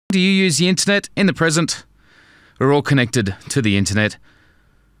Do you use the internet in the present? We're all connected to the internet,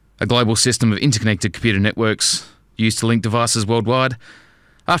 a global system of interconnected computer networks used to link devices worldwide.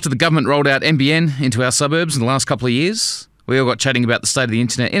 After the government rolled out NBN into our suburbs in the last couple of years, we all got chatting about the state of the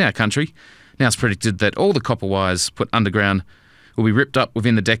internet in our country. Now it's predicted that all the copper wires put underground will be ripped up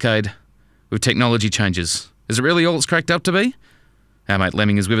within the decade with technology changes. Is it really all it's cracked up to be? Our mate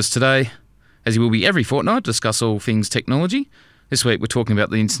Lemming is with us today, as he will be every fortnight, to discuss all things technology. This week we're talking about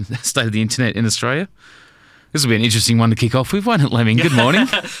the state of the internet in Australia. This will be an interesting one to kick off with, won't it, Lemming? Good morning.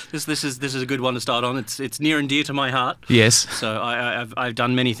 This is a good one to start on. It's near and dear to my heart. Yes. So I've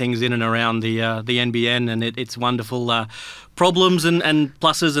done many things in and around the NBN, and it's wonderful problems and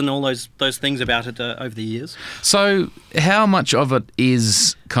pluses and all those things about it over the years. So how much of it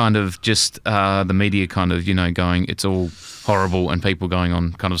is kind of just the media kind of, going, it's all horrible, and people going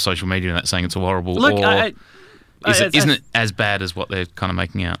on kind of social media and that saying it's all horrible? Look, isn't it as bad as what they're kind of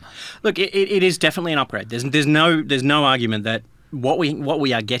making out? Look, it is definitely an upgrade. There's no argument that what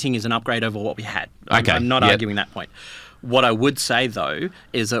we are getting is an upgrade over what we had. I'm not arguing that point. What I would say, though,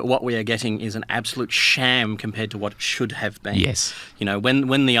 is that what we are getting is an absolute sham compared to what it should have been. Yes.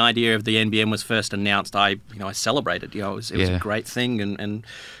 When the idea of the NBN was first announced, I celebrated. It was a great thing, and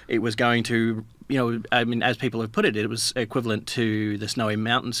it was going to, as people have put it, it was equivalent to the Snowy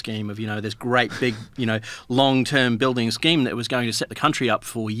Mountain scheme of, this great big, long-term building scheme that was going to set the country up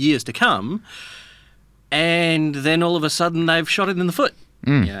for years to come. And then all of a sudden they've shot it in the foot.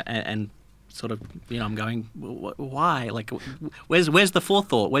 And sort of, I'm going, why? Like, where's the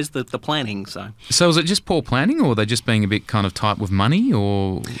forethought? Where's the planning? So is it just poor planning, or are they just being a bit kind of tight with money,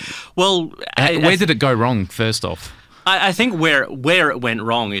 or? Well, where did it go wrong, first off? I think where it went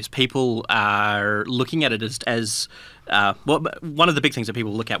wrong is people are looking at it as one of the big things that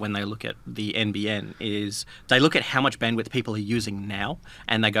people look at when they look at the NBN is they look at how much bandwidth people are using now,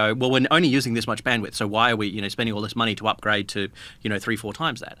 and they go, well, we're only using this much bandwidth, so why are we spending all this money to upgrade to 3-4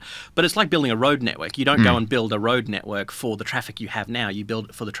 times that? But it's like building a road network. You don't go and build a road network for the traffic you have now. You build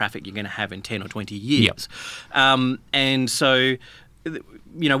it for the traffic you're going to have in 10 or 20 years. Yep. And so,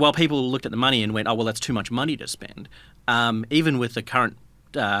 while people looked at the money and went, oh, well, that's too much money to spend, even with the current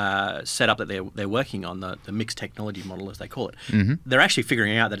setup that they're working on, the mixed technology model, as they call it, they're actually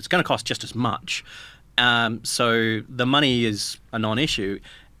figuring out that it's going to cost just as much. So the money is a non-issue.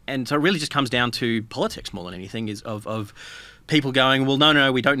 And so it really just comes down to politics more than anything, is of people going, well, no,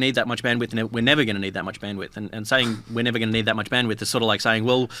 we don't need that much bandwidth, and we're never going to need that much bandwidth. And saying we're never going to need that much bandwidth is sort of like saying,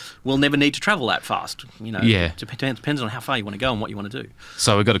 well, we'll never need to travel that fast. It depends on how far you want to go and what you want to do.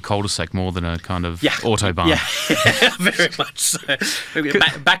 So we've got a cul-de-sac more than a kind of autobahn. Yeah, very much so.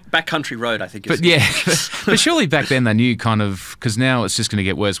 Backcountry road, I think. But but surely back then they knew kind of, because now it's just going to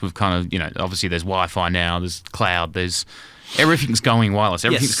get worse with kind of, obviously there's Wi-Fi now, there's cloud, there's everything's going wireless.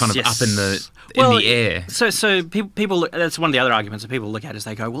 Everything's kind of up in the air. So people that's one of the other arguments that people look at is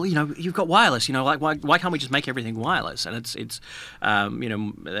they go, well, you've got wireless. Like why can't we just make everything wireless? And it's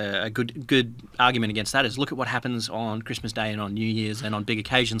a good argument against that is look at what happens on Christmas Day and on New Year's and on big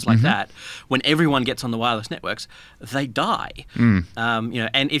occasions like that. When everyone gets on the wireless networks, they die.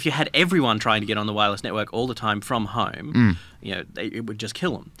 And if you had everyone trying to get on the wireless network all the time from home, it would just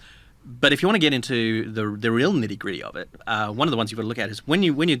kill them. But if you want to get into the real nitty-gritty of it, one of the ones you've got to look at is when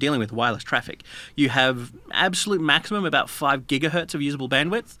you're dealing with wireless traffic, you have absolute maximum about 5 gigahertz of usable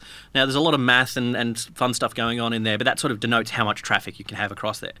bandwidth. Now, there's a lot of math and fun stuff going on in there, but that sort of denotes how much traffic you can have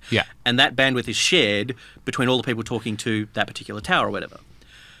across there. Yeah. And that bandwidth is shared between all the people talking to that particular tower or whatever.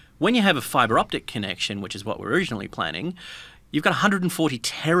 When you have a fibre optic connection, which is what we're originally planning, you've got 140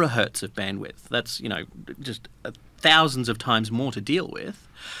 terahertz of bandwidth. That's, just thousands of times more to deal with.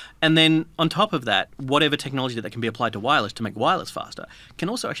 And then on top of that, whatever technology that can be applied to wireless to make wireless faster can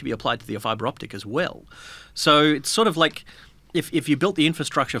also actually be applied to the fibre optic as well. So it's sort of like if you built the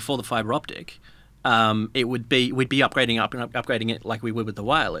infrastructure for the fibre optic, we'd be upgrading it like we would with the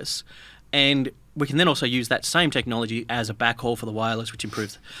wireless. And we can then also use that same technology as a backhaul for the wireless, which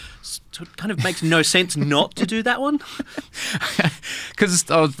improves. So it kind of makes no sense not to do that one. Because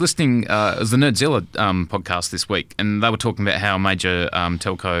I was listening, it was the Nerdzilla podcast this week, and they were talking about how a major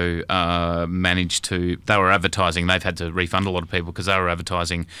telco managed to, they were advertising, they've had to refund a lot of people because they were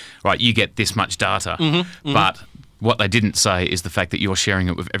advertising, right, you get this much data, but what they didn't say is the fact that you're sharing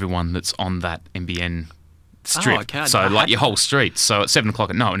it with everyone that's on that NBN strip. Oh, okay. So like your whole street. So at 7 o'clock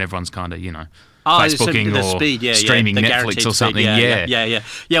at night when everyone's kind of, Facebooking the speed, streaming the Netflix or something. Yeah.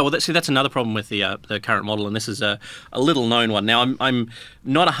 Well, that's another problem with the current model, and this is a little known one. Now, I'm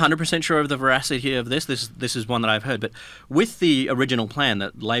not 100% sure of the veracity of this. This is one that I've heard, but with the original plan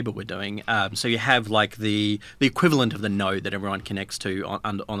that Labor were doing, so you have like the equivalent of the node that everyone connects to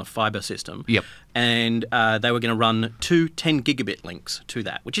on a fibre system. Yep. And they were going to run 2 10 gigabit links to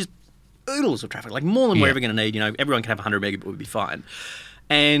that, which is oodles of traffic, like more than we're ever going to need. Everyone can have 100 megabit would be fine.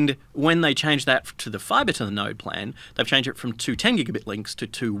 And when they changed that to the fibre to the node plan, they've changed it from 2 10 gigabit links to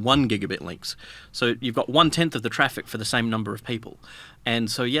 2 1 gigabit links. So you've got 1/10 of the traffic for the same number of people.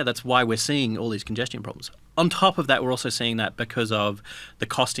 And so, that's why we're seeing all these congestion problems. On top of that, we're also seeing that because of the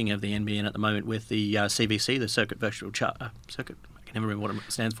costing of the NBN at the moment with the CVC, the Circuit Virtual Circuit. I can never remember what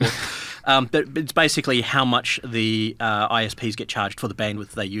it stands for. But it's basically how much the ISPs get charged for the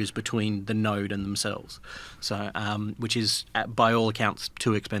bandwidth they use between the node and themselves. So, which is, by all accounts,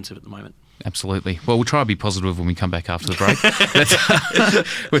 too expensive at the moment. Absolutely. Well, we'll try to be positive when we come back after the break.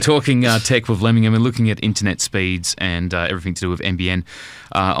 We're talking tech with Lemming, and we're looking at internet speeds and everything to do with NBN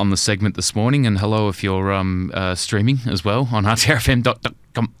on the segment this morning. And hello if you're streaming as well on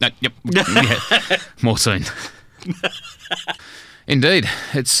rtrfm.com. Yep. More soon. Indeed.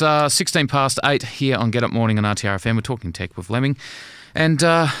 It's 16 past 8 here on Get Up Morning on RTR FM. We're talking tech with Lemming. And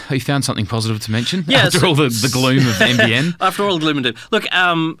you found something positive to mention after all the gloom of NBN? After all the gloom and doom. Look,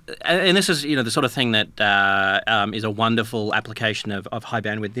 and this is the sort of thing that is a wonderful application of high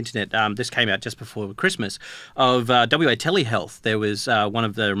bandwidth internet. This came out just before Christmas of WA Telehealth. There was one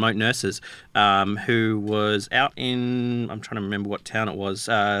of the remote nurses who was out in, I'm trying to remember what town it was.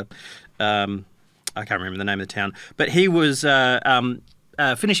 I can't remember the name of the town, but he was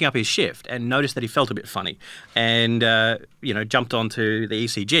finishing up his shift and noticed that he felt a bit funny, and jumped onto the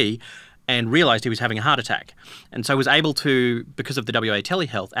ECG and realised he was having a heart attack, and so was able to, because of the WA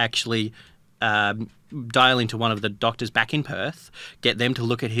Telehealth, actually dial into one of the doctors back in Perth, get them to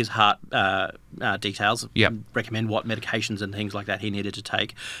look at his heart details, recommend what medications and things like that he needed to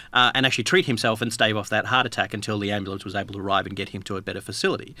take, and actually treat himself and stave off that heart attack until the ambulance was able to arrive and get him to a better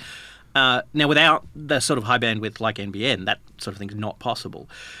facility. Now, without the sort of high bandwidth like NBN, that sort of thing is not possible.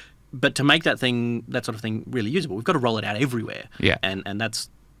 But to make that sort of thing really usable, we've got to roll it out everywhere. Yeah. And that's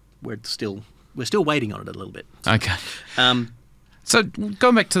we're still waiting on it a little bit. Okay. So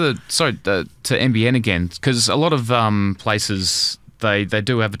going back to to NBN again, because a lot of places they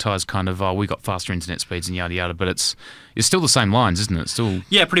do advertise kind of, we got faster internet speeds and yada yada, but it's still the same lines, isn't it? Still,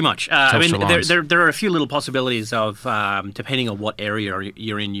 yeah, pretty much. I mean, there are a few little possibilities of depending on what area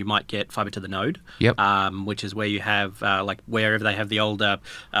you're in, you might get fibre to the node. Yep. Which is where you have like wherever they have the old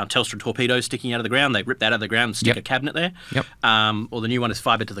Telstra torpedoes sticking out of the ground, they rip that out of the ground and stick a cabinet there. Yep. Or the new one is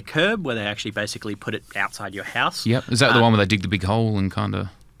fibre to the curb, where they actually basically put it outside your house. Yep. Is that the one where they dig the big hole and kind of?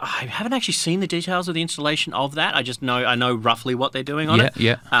 I haven't actually seen the details of the installation of that. I know roughly what they're doing on it.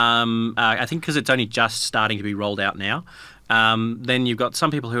 Yeah. I think because it's only just starting to be rolled out now. Then you've got some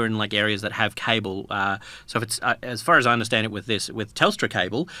people who are in like areas that have cable. So if it's as far as I understand it with Telstra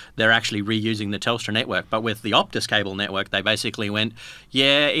cable, they're actually reusing the Telstra network. But with the Optus cable network, they basically went,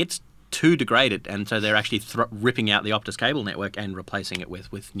 it's too degraded, and so they're actually ripping out the Optus cable network and replacing it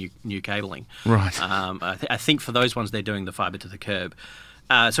with new cabling. Right. I think for those ones, they're doing the fibre to the curb.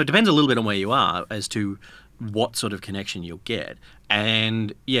 So it depends a little bit on where you are as to what sort of connection you'll get,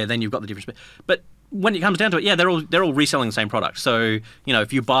 and then you've got the difference. But when it comes down to it, they're all reselling the same product. So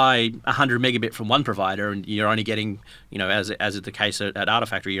if you buy 100 megabit from one provider and you're only getting, as is the case at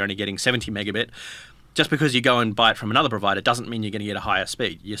Artifactory, you're only getting 70 megabit. Just because you go and buy it from another provider doesn't mean you're going to get a higher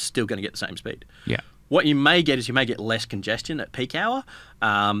speed. You're still going to get the same speed. Yeah. What you may get is less congestion at peak hour,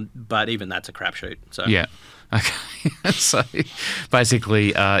 but even that's a crapshoot. So yeah. Okay. So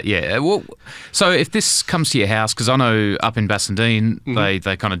basically, Well, so if this comes to your house, because I know up in Bassendean,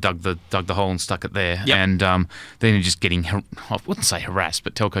 they kind of dug the hole and stuck it there, and then you're just getting, I wouldn't say harassed,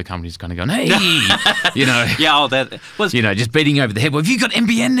 but telco companies kind of going, hey, that was, just beating over the head. Well, have you got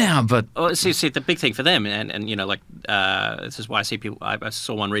NBN now? But see, the big thing for them, and this is why I see people. I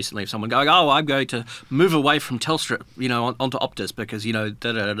saw one recently of someone going, I'm going to move away from Telstra, onto Optus because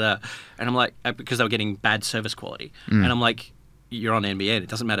and I'm like, because they were getting bad service quality, and I'm like, you're on NBN. It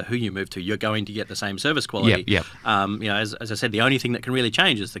doesn't matter who you move to, you're going to get the same service quality. Yep. As I said, the only thing that can really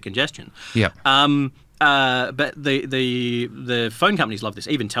change is the congestion. Yep. But the phone companies love this,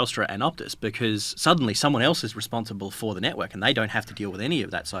 even Telstra and Optus, because suddenly someone else is responsible for the network, and they don't have to deal with any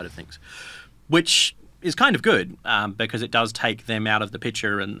of that side of things, which is kind of good because it does take them out of the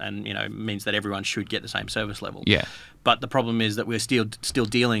picture and means that everyone should get the same service level. Yeah. But the problem is that we're still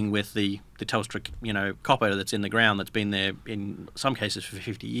dealing with the the Telstra, copper that's in the ground that's been there in some cases for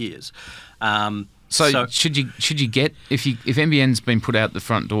 50 years. So should you get, if NBN's been put out the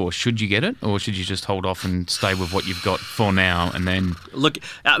front door, should you get it, or should you just hold off and stay with what you've got for now and then? Look,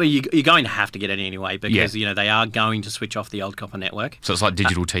 I mean, you're going to have to get it anyway because they are going to switch off the old copper network. So it's like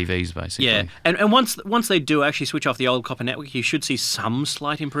digital TVs basically. Yeah, and once they do actually switch off the old copper network, you should see some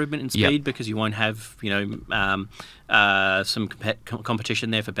slight improvement in speed because you won't have some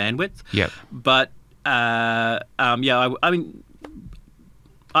competition there for bandwidth. Yeah, but I mean.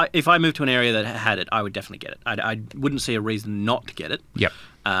 If I moved to an area that had it, I would definitely get it. I wouldn't see a reason not to get it. Yep.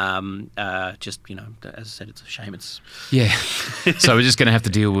 Just, as I said, it's a shame. Yeah. So we're just going to have to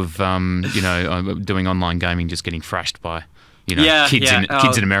deal with, doing online gaming, just getting thrashed by,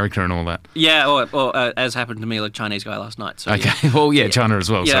 kids in America and all that. Yeah, or as happened to me, like Chinese guy last night. So, okay. Yeah. Well, China as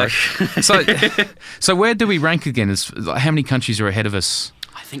well. Yeah. So where do we rank again? How many countries are ahead of us?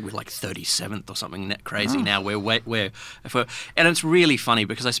 I think we're like 37th or something crazy now. And it's really funny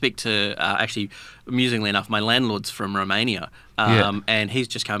because I speak to, actually, amusingly enough, my landlord's from Romania, and he's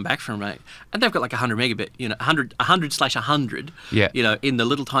just come back from Romania, and they've got like 100 megabit, 100/100, in the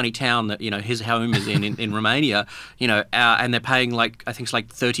little tiny town that his home is in Romania, and they're paying like I think it's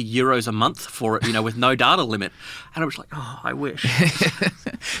like €30 a month for it, with no data limit, and I was like, oh, I wish.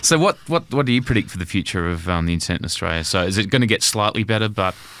 So what do you predict for the future of the internet in Australia? So is it going to get slightly better,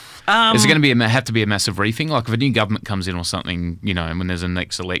 but is it going to have to be a massive rethink? Like if a new government comes in or something, and when there's a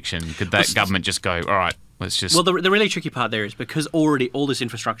next election, could that government just go, all right, let's just... Well, the really tricky part there is because already all this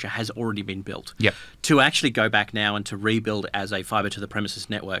infrastructure has already been built. Yep. To actually go back now and to rebuild as a fibre to the premises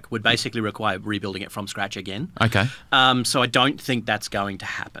network would basically require rebuilding it from scratch again. Okay. So I don't think that's going to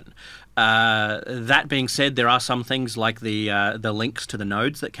happen. That being said, there are some things like the links to the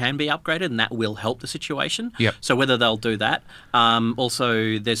nodes that can be upgraded, and that will help the situation. Yep. So whether they'll do that.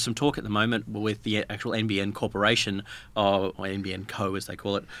 Also, there's some talk at the moment with the actual NBN corporation, or NBN Co as they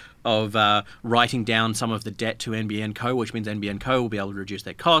call it, of writing down some of the debt to NBN Co, which means NBN Co will be able to reduce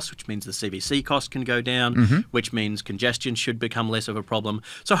their costs, which means the CVC cost can go down, which means congestion should become less of a problem.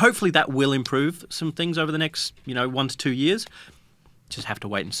 So hopefully that will improve some things over the next 1 to 2 years. Just have to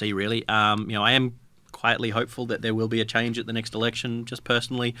wait and see, really. I am quietly hopeful that there will be a change at the next election, just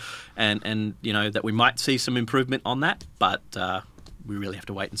personally, and that we might see some improvement on that. But we really have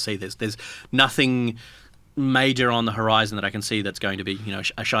to wait and see. There's nothing major on the horizon that I can see that's going to be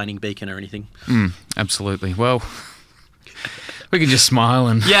a shining beacon or anything. Absolutely. Well, we can just smile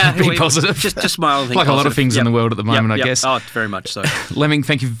and be positive. Just smile and think like positive. A lot of things in the world at the moment, I guess. Oh, very much so. Lemming,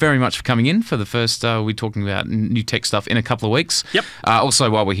 thank you very much for coming in for the first. We're talking about new tech stuff in a couple of weeks. Yep. Also,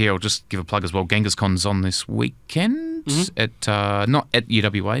 while we're here, I'll just give a plug as well. GenghisCon's on this weekend at not at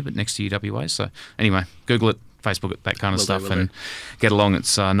UWA, but next to UWA. So anyway, Google it, Facebook it, that kind of stuff, and get along.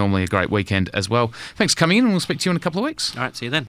 It's normally a great weekend as well. Thanks for coming in, and we'll speak to you in a couple of weeks. All right, see you then.